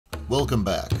Welcome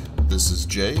back. This is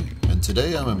Jay, and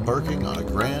today I'm embarking on a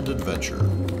grand adventure.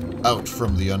 Out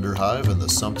from the Underhive and the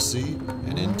Sump Sea,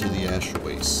 and into the Ash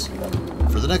Wastes.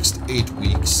 For the next 8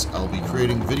 weeks, I'll be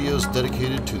creating videos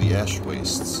dedicated to the Ash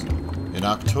Wastes. In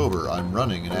October, I'm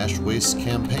running an Ash Wastes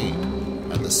campaign,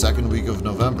 and the second week of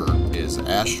November is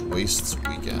Ash Wastes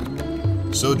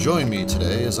Weekend. So join me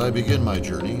today as I begin my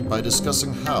journey by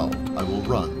discussing how I will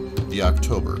run the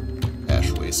October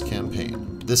Ash Wastes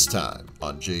campaign, this time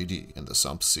on JD in the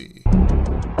Sump Sea.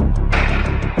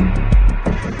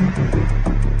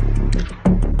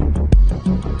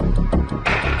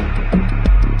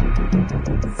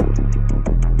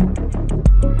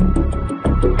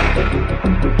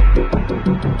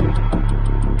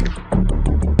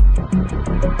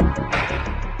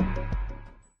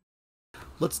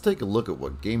 Let's take a look at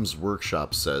what Games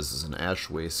Workshop says is an Ash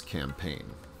Wastes campaign.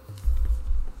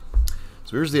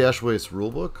 So here's the Ash Wastes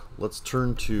rulebook. Let's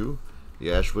turn to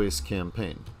the Ash Wastes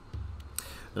campaign.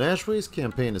 An Ash Wastes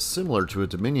campaign is similar to a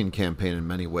Dominion campaign in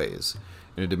many ways.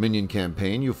 In a Dominion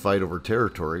campaign, you fight over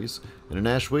territories. In an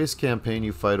Ash Wastes campaign,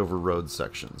 you fight over road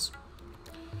sections.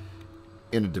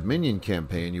 In a Dominion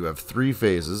campaign, you have 3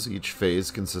 phases. Each phase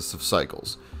consists of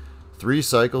cycles. 3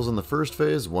 cycles in the first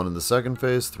phase, 1 in the second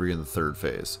phase, 3 in the third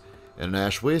phase. In an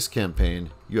Ash Wastes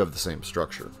campaign, you have the same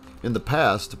structure. In the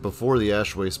past, before the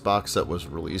Ash Wastes box set was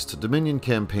released, Dominion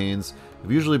campaigns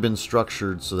have usually been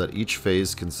structured so that each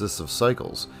phase consists of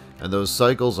cycles, and those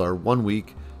cycles are 1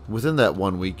 week. Within that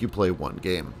 1 week, you play 1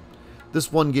 game.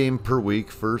 This 1 game per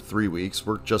week for 3 weeks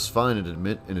worked just fine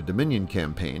in a Dominion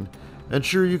campaign, and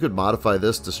sure, you could modify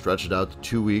this to stretch it out to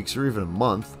 2 weeks or even a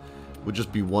month. Would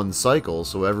just be 1 cycle,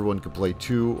 so everyone could play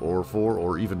 2 or 4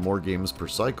 or even more games per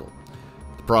cycle.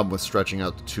 The problem with stretching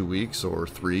out to 2 weeks or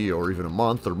 3 or even a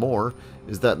month or more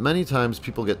is that many times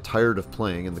people get tired of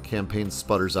playing and the campaign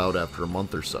sputters out after a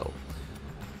month or so.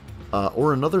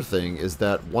 Or another thing is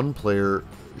that one player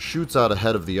shoots out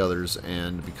ahead of the others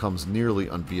and becomes nearly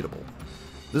unbeatable.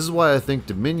 This is why I think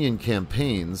Dominion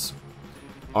campaigns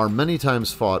are many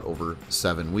times fought over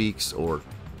 7 weeks or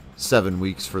 7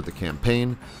 weeks for the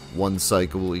campaign. 1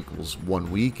 cycle equals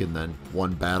 1 week, and then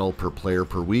 1 battle per player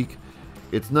per week.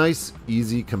 It's nice,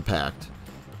 easy, compact.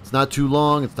 It's not too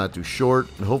long, it's not too short,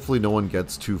 and hopefully no one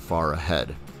gets too far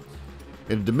ahead.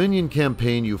 In a Dominion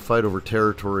campaign, you fight over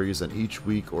territories, and each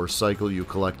week or cycle you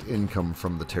collect income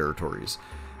from the territories.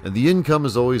 And the income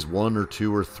is always 1 or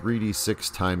 2 or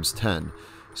 3d6 times 10.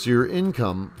 So your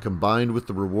income, combined with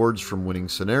the rewards from winning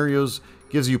scenarios,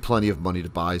 gives you plenty of money to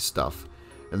buy stuff.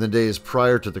 In the days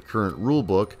prior to the current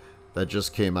rulebook that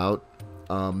just came out,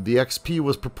 the XP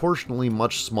was proportionally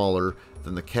much smaller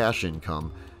than the cash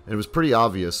income, and it was pretty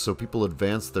obvious, so people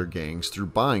advanced their gangs through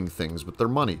buying things with their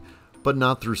money, but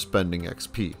not through spending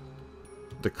XP.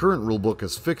 The current rulebook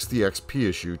has fixed the XP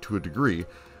issue to a degree,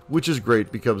 which is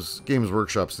great because Games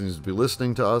Workshop seems to be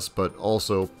listening to us, but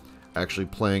also actually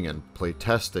playing and play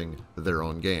testing their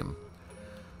own game.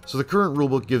 So the current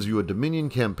rulebook gives you a Dominion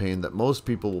campaign that most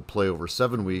people will play over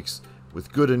 7 weeks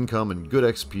with good income and good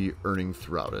XP earning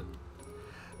throughout it.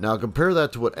 Now compare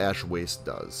that to what Ash Wastes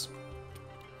does.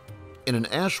 In an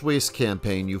Ash Wastes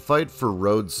campaign, you fight for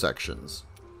road sections.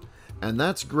 And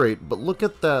that's great, but look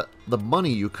at the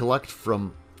money you collect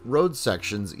from road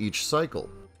sections each cycle.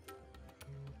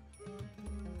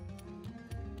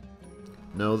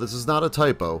 No, this is not a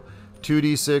typo.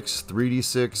 2d6,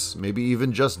 3d6, maybe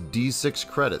even just d6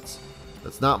 credits.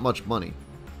 That's not much money.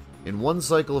 In 1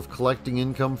 cycle of collecting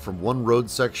income from 1 road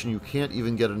section, you can't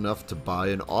even get enough to buy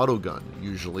an autogun,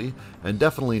 usually, and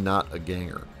definitely not a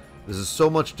ganger. This is so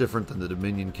much different than the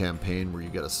Dominion campaign, where you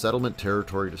get a settlement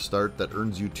territory to start that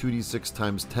earns you 2d6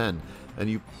 times 10, and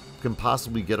you can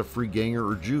possibly get a free ganger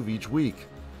or juve each week.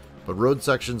 But road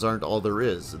sections aren't all there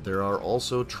is. There are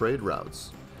also trade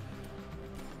routes.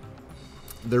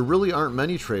 There really aren't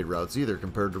many trade routes either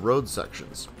compared to road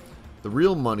sections. The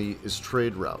real money is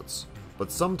trade routes,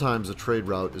 but sometimes a trade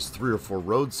route is 3 or 4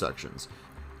 road sections.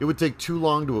 It would take too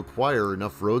long to acquire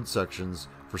enough road sections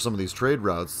for some of these trade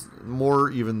routes, more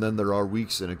even than there are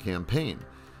weeks in a campaign.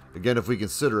 Again, if we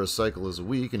consider a cycle as a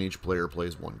week and each player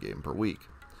plays 1 game per week.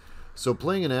 So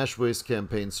playing an Ash Wastes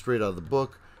campaign straight out of the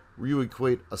book, where you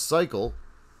equate a cycle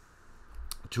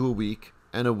to a week,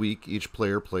 and a week each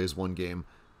player plays 1 game,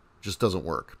 just doesn't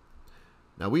work.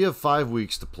 Now we have 5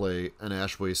 weeks to play an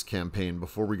Ash Wastes campaign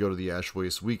before we go to the Ash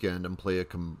Wastes weekend and play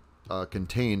a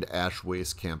contained Ash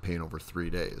Wastes campaign over 3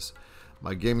 days.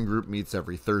 My gaming group meets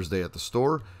every Thursday at the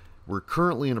store. We're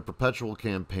currently in a perpetual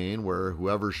campaign where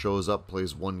whoever shows up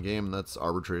plays 1 game that's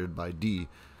arbitrated by D.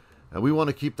 And we want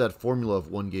to keep that formula of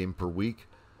 1 game per week,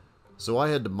 so I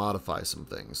had to modify some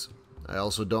things. I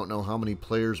also don't know how many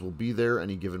players will be there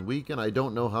any given week, and I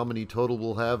don't know how many total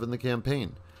we'll have in the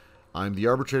campaign. I'm the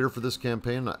arbitrator for this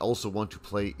campaign, and I also want to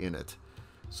play in it.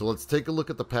 So let's take a look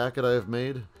at the packet I have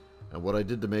made, and what I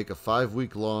did to make a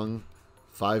 5-week-long,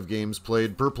 5 games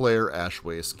played per player Ash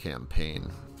Waste campaign.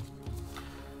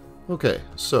 Okay,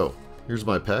 so here's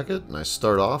my packet, and I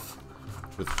start off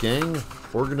with gang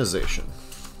organization.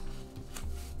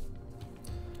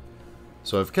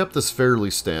 So I've kept this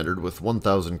fairly standard with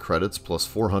 1,000 credits plus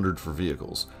 400 for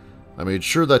vehicles. I made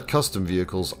sure that custom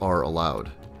vehicles are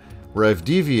allowed. Where I've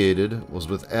deviated was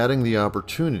with adding the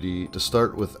opportunity to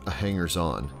start with a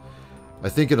hangers-on. I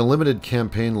think in a limited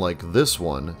campaign like this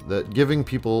one, that giving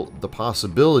people the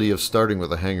possibility of starting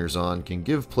with a hangers-on can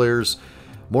give players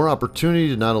more opportunity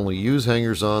to not only use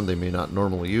hangers-on they may not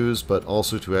normally use, but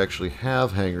also to actually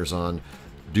have hangers-on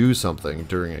do something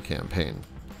during a campaign.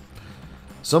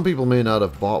 Some people may not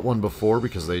have bought one before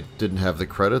because they didn't have the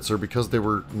credits or because they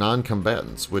were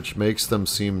non-combatants, which makes them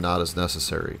seem not as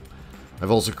necessary.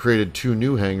 I've also created 2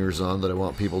 new hangers-on that I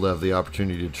want people to have the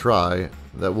opportunity to try,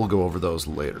 that we'll go over those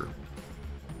later.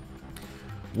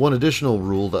 One additional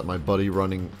rule that my buddy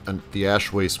running the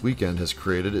Ash Waste weekend has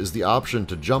created is the option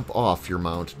to jump off your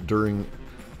mount during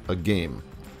a game.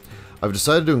 I've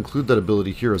decided to include that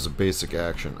ability here as a basic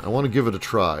action. I want to give it a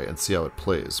try and see how it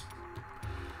plays.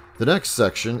 The next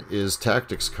section is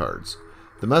tactics cards.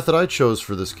 The method I chose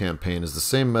for this campaign is the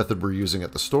same method we're using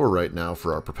at the store right now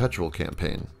for our perpetual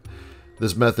campaign.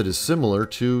 This method is similar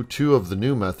to 2 of the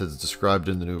new methods described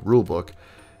in the new rulebook,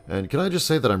 and can I just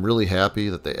say that I'm really happy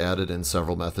that they added in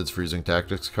several methods for using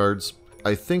tactics cards.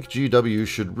 I think GW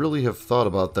should really have thought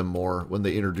about them more when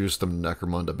they introduced them to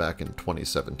Necromunda back in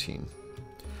 2017.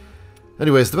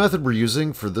 Anyways, the method we're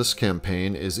using for this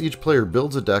campaign is each player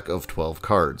builds a deck of 12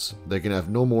 cards. They can have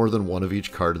no more than 1 of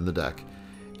each card in the deck.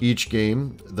 Each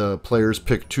game, the players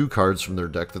pick 2 cards from their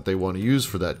deck that they want to use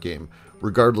for that game,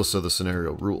 regardless of the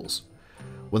scenario rules.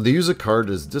 When they use a card,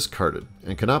 it is discarded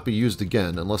and cannot be used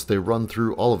again unless they run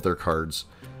through all of their cards,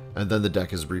 and then the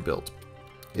deck is rebuilt.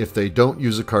 If they don't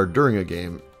use a card during a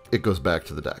game, it goes back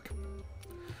to the deck.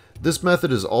 This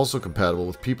method is also compatible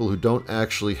with people who don't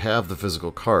actually have the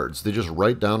physical cards. They just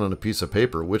write down on a piece of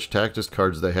paper which tactics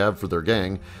cards they have for their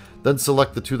gang, then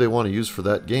select the 2 they want to use for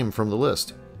that game from the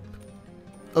list.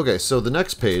 Okay, so the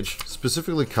next page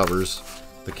specifically covers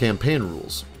the campaign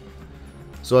rules.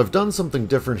 So I've done something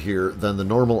different here than the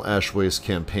normal Ash Waste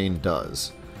campaign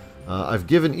does. I've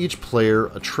given each player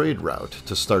a trade route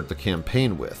to start the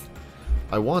campaign with.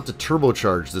 I want to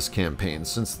turbocharge this campaign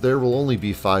since there will only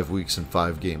be 5 weeks and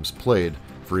 5 games played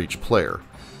for each player.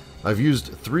 I've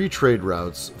used 3 trade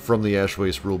routes from the Ash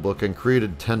Waste rulebook and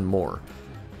created 10 more.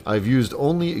 I've used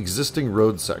only existing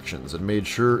road sections and made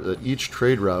sure that each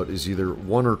trade route is either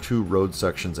 1 or 2 road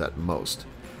sections at most.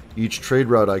 Each trade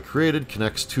route I created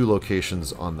connects 2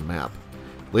 locations on the map.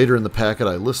 Later in the packet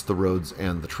I list the roads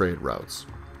and the trade routes.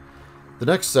 The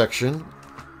next section,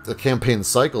 the campaign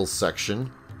cycles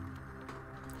section,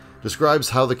 describes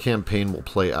how the campaign will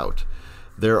play out.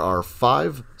 There are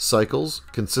 5 cycles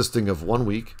consisting of 1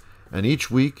 week, and each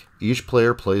week, each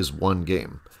player plays 1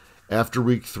 game. After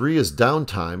week 3 is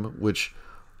downtime, which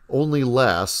only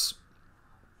lasts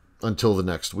until the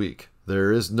next week.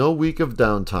 There is no week of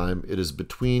downtime, it is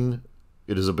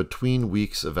a between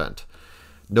weeks event.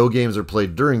 No games are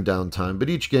played during downtime, but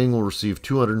each gang will receive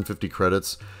 250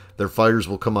 credits. Their fighters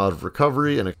will come out of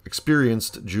recovery, and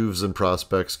experienced Juves and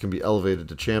prospects can be elevated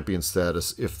to champion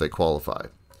status if they qualify.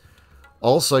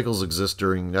 All cycles exist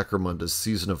during Necromunda's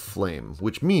Season of Flame,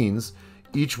 which means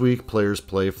each week players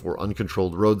play for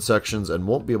uncontrolled road sections and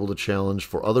won't be able to challenge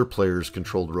for other players'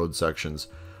 controlled road sections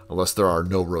unless there are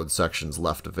no road sections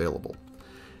left available.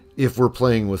 If we're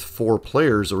playing with 4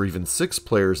 players or even 6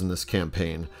 players in this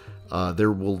campaign,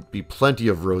 there will be plenty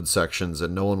of road sections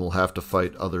and no one will have to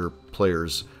fight other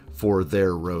players for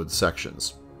their road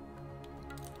sections.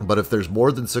 But if there's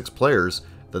more than 6 players,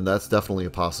 then that's definitely a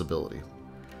possibility.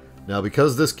 Now,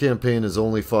 because this campaign is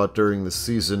only fought during the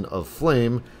Season of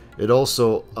Flame, it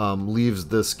also leaves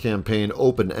this campaign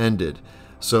open-ended.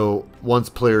 So once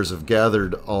players have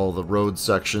gathered all the road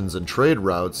sections and trade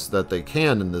routes that they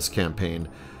can in this campaign,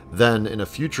 then in a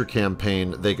future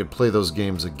campaign they could play those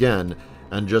games again,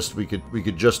 and we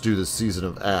could just do the Season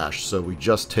of Ash. So we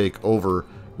just take over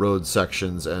road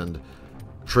sections and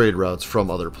trade routes from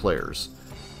other players.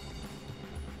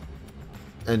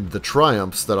 And the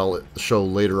triumphs that I'll show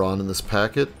later on in this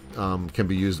packet can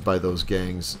be used by those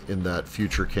gangs in that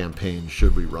future campaign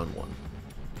should we run one.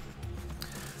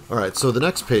 Alright, so the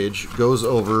next page goes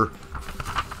over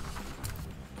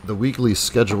the weekly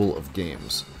schedule of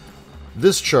games.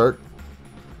 This chart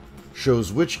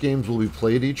shows which games will be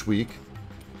played each week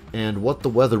and what the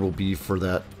weather will be for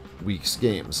that week's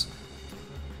games.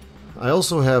 I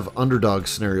also have underdog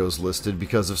scenarios listed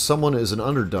because if someone is an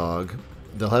underdog,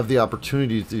 they'll have the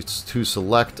opportunity to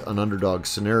select an underdog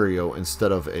scenario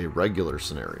instead of a regular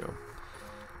scenario.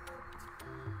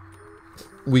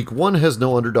 Week 1 has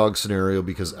no underdog scenario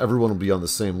because everyone will be on the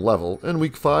same level, and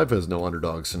Week 5 has no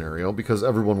underdog scenario because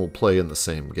everyone will play in the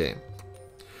same game.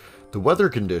 The weather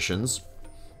conditions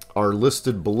are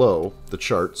listed below the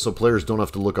chart, so players don't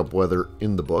have to look up weather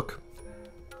in the book.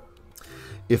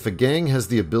 If a gang has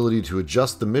the ability to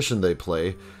adjust the mission they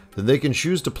play, then they can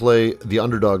choose to play the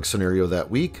underdog scenario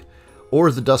that week,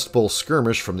 or the Dust Bowl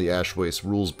skirmish from the Ash Waste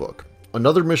rules book.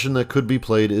 Another mission that could be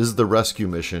played is the rescue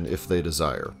mission if they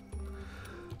desire.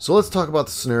 So let's talk about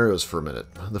the scenarios for a minute.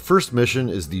 The first mission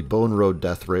is the Bone Road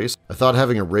Death Race. I thought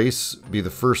having a race be the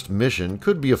first mission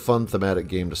could be a fun thematic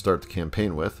game to start the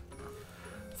campaign with.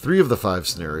 3 of the 5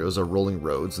 scenarios are rolling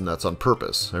roads, and that's on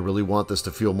purpose. I really want this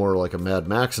to feel more like a Mad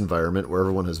Max environment where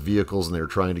everyone has vehicles and they're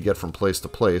trying to get from place to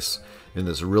place in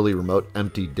this really remote,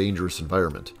 empty, dangerous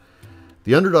environment.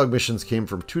 The underdog missions came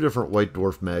from 2 different White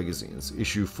Dwarf magazines.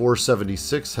 Issue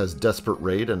 476 has Desperate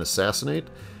Raid and Assassinate,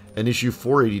 and issue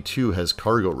 482 has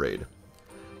Cargo Raid.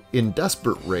 In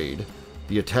Desperate Raid,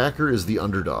 the attacker is the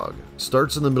underdog,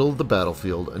 starts in the middle of the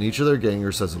battlefield, and each of their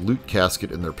gangers has a loot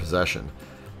casket in their possession.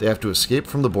 They have to escape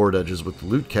from the board edges with the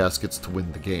loot caskets to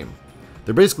win the game.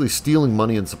 They're basically stealing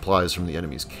money and supplies from the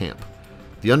enemy's camp.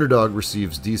 The underdog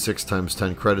receives d6 times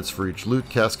 10 credits for each loot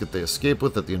casket they escape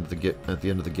with at the end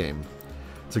of the game.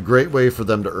 It's a great way for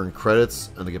them to earn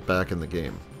credits and to get back in the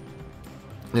game.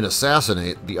 In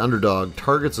Assassinate, the underdog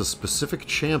targets a specific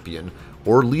champion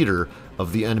or leader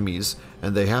of the enemies,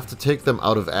 and they have to take them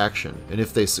out of action. And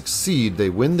if they succeed, they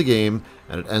win the game,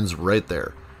 and it ends right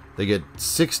there. They get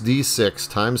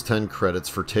 6d6 times 10 credits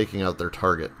for taking out their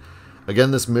target.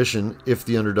 Again, this mission, if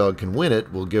the underdog can win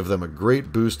it, will give them a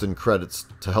great boost in credits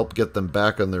to help get them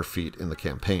back on their feet in the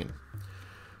campaign.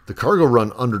 The Cargo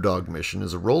Run Underdog mission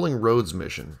is a rolling roads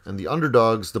mission, and the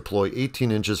underdogs deploy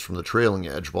 18 inches from the trailing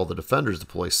edge while the defenders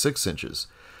deploy 6 inches.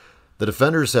 The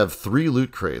defenders have 3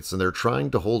 loot crates, and they're trying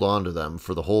to hold on to them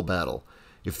for the whole battle.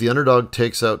 If the underdog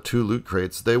takes out 2 loot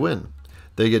crates, they win.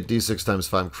 They get d6 times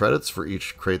 5 credits for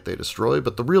each crate they destroy,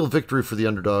 but the real victory for the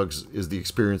underdogs is the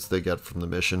experience they get from the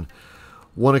mission.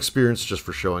 1 experience just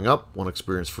for showing up, 1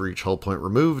 experience for each hull point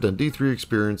removed, and d3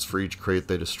 experience for each crate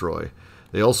they destroy.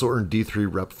 They also earn d3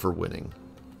 rep for winning.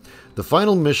 The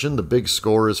final mission, the big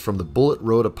score, is from the Bullet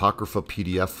Road Apocrypha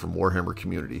PDF from Warhammer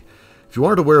Community. If you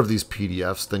aren't aware of these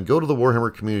PDFs, then go to the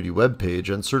Warhammer Community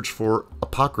webpage and search for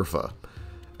Apocrypha,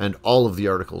 and all of the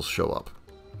articles show up.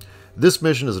 This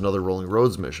mission is another Rolling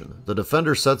Roads mission. The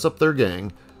defender sets up their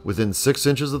gang within 6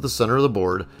 inches of the center of the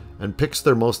board and picks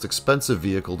their most expensive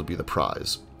vehicle to be the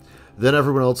prize. Then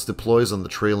everyone else deploys on the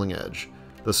trailing edge.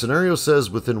 The scenario says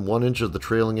within 1 inch of the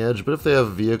trailing edge, but if they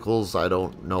have vehicles, I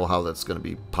don't know how that's going to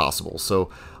be possible,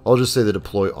 so I'll just say they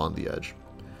deploy on the edge.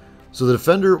 So the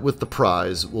defender with the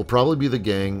prize will probably be the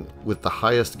gang with the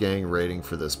highest gang rating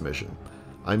for this mission.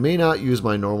 I may not use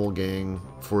my normal gang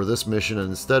for this mission and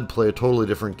instead play a totally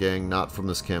different gang not from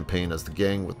this campaign as the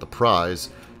gang with the prize,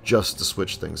 just to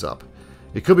switch things up.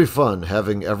 It could be fun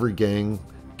having every gang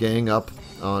up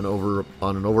on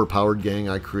an overpowered gang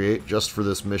I create just for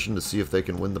this mission to see if they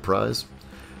can win the prize.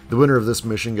 The winner of this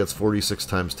mission gets 46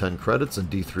 times 10 credits and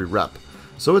d3 rep,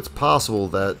 so it's possible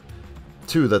that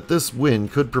this win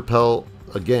could propel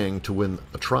a gang to win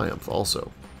a triumph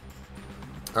also.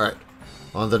 Alright,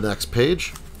 on the next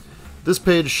page. This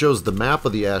page shows the map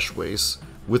of the Ash Waste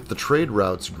with the trade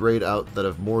routes grayed out that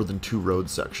have more than 2 road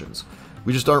sections.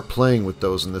 We just aren't playing with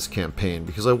those in this campaign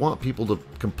because I want people to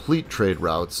complete trade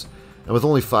routes, and with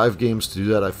only 5 games to do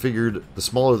that, I figured the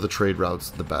smaller the trade routes,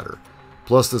 the better.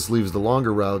 Plus, this leaves the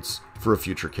longer routes for a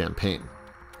future campaign.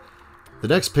 The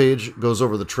next page goes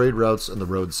over the trade routes and the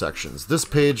road sections. This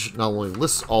page not only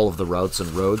lists all of the routes and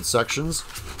road sections,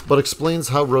 but explains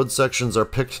how road sections are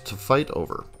picked to fight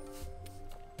over.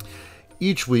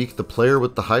 Each week, the player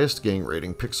with the highest gang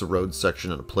rating picks a road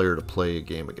section and a player to play a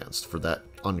game against for that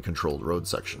uncontrolled road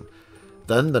section.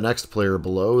 Then the next player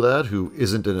below that, who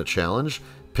isn't in a challenge,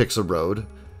 picks a road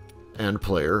and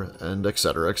player, and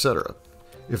etc, etc.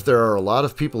 If there are a lot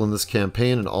of people in this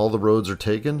campaign and all the roads are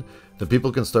taken, then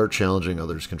people can start challenging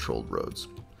others' controlled roads.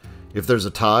 If there's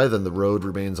a tie, then the road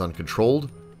remains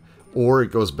uncontrolled, or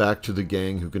it goes back to the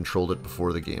gang who controlled it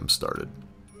before the game started.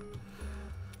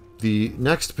 The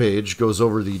next page goes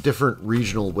over the different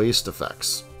regional waste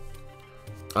effects.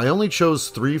 I only chose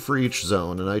 3 for each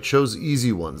zone, and I chose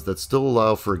easy ones that still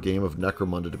allow for a game of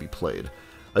Necromunda to be played.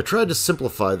 I tried to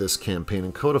simplify this campaign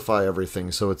and codify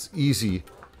everything so it's easy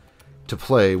to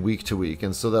play week to week,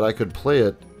 and so that I could play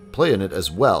in it as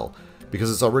well,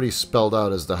 because it's already spelled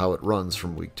out as to how it runs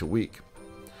from week to week.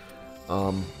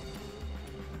 One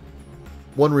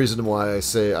reason why I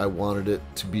say I wanted it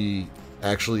to be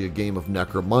actually a game of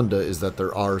Necromunda is that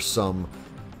there are some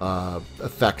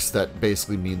effects that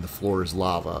basically mean the floor is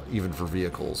lava, even for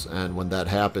vehicles, and when that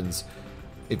happens,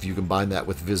 if you combine that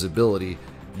with visibility,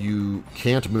 you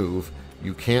can't move,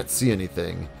 you can't see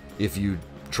anything. If you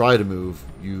try to move,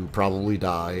 you probably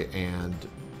die, and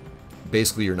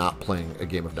basically you're not playing a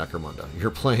game of Necromunda. You're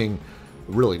playing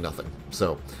really nothing.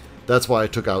 So that's why I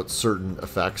took out certain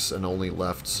effects and only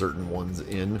left certain ones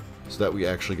in, so that we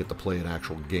actually get to play an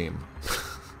actual game.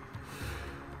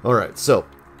 Alright, so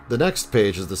the next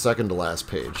page is the second to last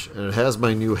page, and it has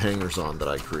my new hangers on that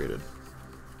I created.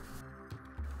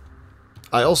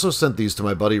 I also sent these to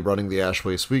my buddy running the Ash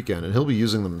Waste weekend, and he'll be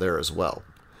using them there as well.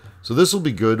 So this will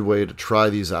be a good way to try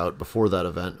these out before that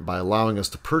event. By allowing us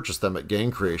to purchase them at Gang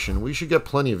Creation, we should get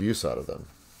plenty of use out of them.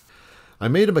 I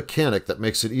made a mechanic that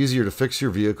makes it easier to fix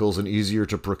your vehicles and easier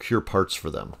to procure parts for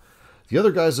them. The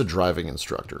other guy's a driving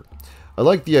instructor. I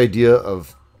like the idea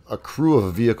of a crew of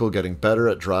a vehicle getting better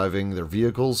at driving their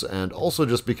vehicles and also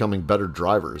just becoming better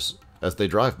drivers as they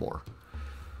drive more.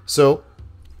 So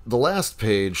the last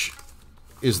page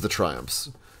is the triumphs.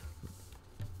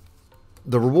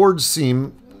 The rewards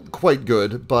seem quite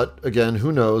good, but again,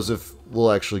 who knows if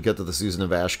we'll actually get to the Season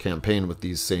of Ash campaign with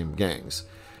these same gangs.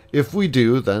 If we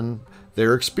do, then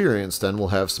they're experienced and we'll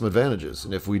have some advantages,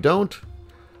 and if we don't,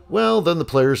 well, then the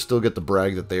players still get to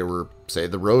brag that they were, say,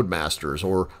 the Roadmasters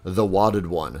or the Wadded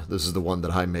One. This is the one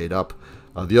that I made up.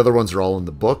 The other ones are all in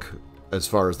the book, as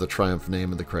far as the Triumph name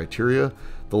and the criteria.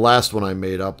 The last one I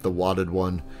made up, the Wadded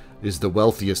One, is the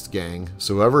wealthiest gang,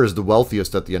 so whoever is the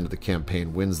wealthiest at the end of the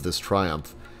campaign wins this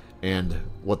triumph, and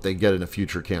what they get in a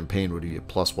future campaign would be a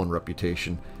 +1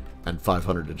 reputation and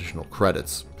 500 additional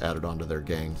credits added onto their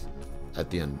gang at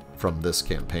the end from this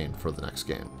campaign for the next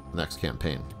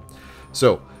campaign.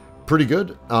 So, pretty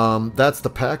good. That's the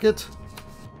packet.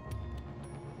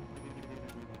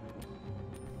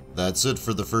 That's it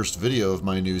for the first video of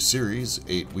my new series,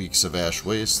 8 Weeks of Ash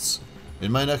Wastes.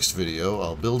 In my next video,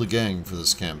 I'll build a gang for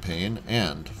this campaign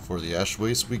and for the Ash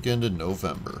Waste weekend in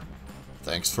November.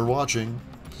 Thanks for watching.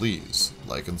 Please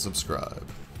like and subscribe.